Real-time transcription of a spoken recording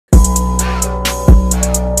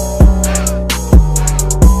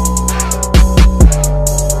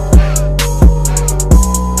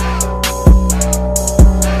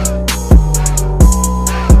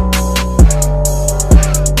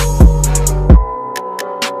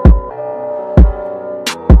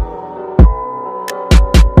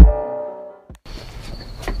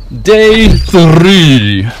Day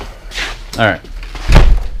 3. Alright.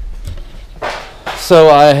 So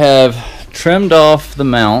I have trimmed off the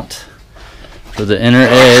mount for the inner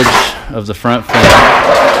edge of the front fender.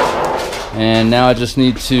 And now I just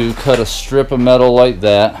need to cut a strip of metal like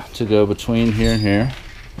that to go between here and here.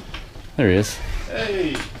 There he is.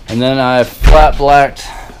 Hey. And then I flat blacked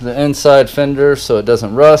the inside fender so it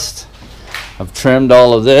doesn't rust. I've trimmed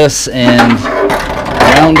all of this and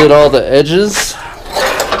rounded all the edges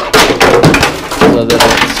so that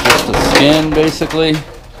it's just a skin basically.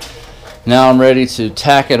 Now I'm ready to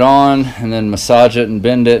tack it on and then massage it and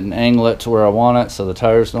bend it and angle it to where I want it so the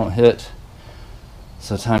tires don't hit.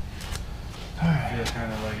 So time. I feel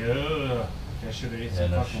kind of like, ugh, I should have ate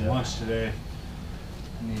some fucking lunch today.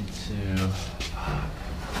 I need to take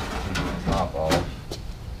the top off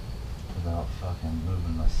without fucking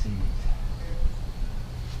moving my seat.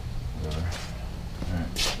 Whatever. Alright, I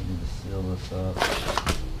need to seal this up.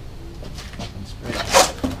 Fucking straight.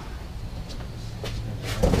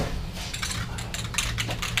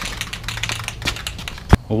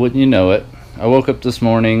 Well, wouldn't you know it, I woke up this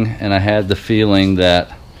morning and I had the feeling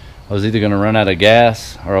that I was either going to run out of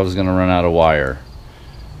gas or I was going to run out of wire.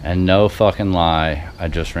 And no fucking lie, I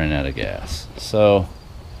just ran out of gas. So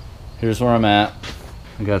here's where I'm at.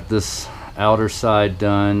 I got this outer side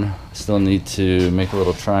done. Still need to make a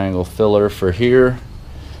little triangle filler for here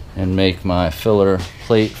and make my filler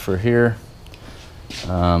plate for here.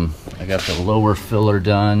 I got the lower filler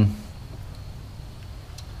done.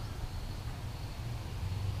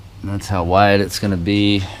 And that's how wide it's going to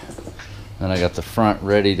be. Then I got the front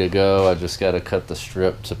ready to go. I just got to cut the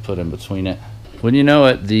strip to put in between it. When you know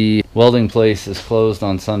it, the welding place is closed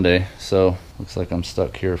on Sunday, so looks like I'm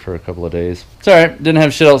stuck here for a couple of days. It's alright, didn't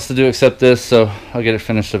have shit else to do except this, so I'll get it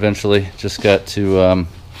finished eventually. Just got to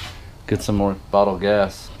get some more bottled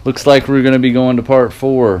gas. Looks like we're going to be going to part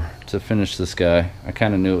 4 to finish this guy. I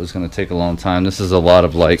kind of knew it was going to take a long time. This is a lot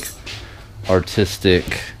of like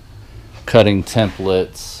artistic cutting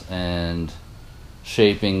templates and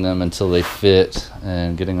shaping them until they fit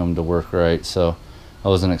and getting them to work right, so I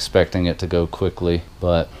wasn't expecting it to go quickly.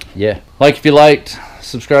 But yeah, like if you liked,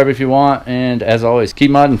 subscribe if you want, and as always,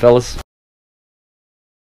 keep modding, fellas.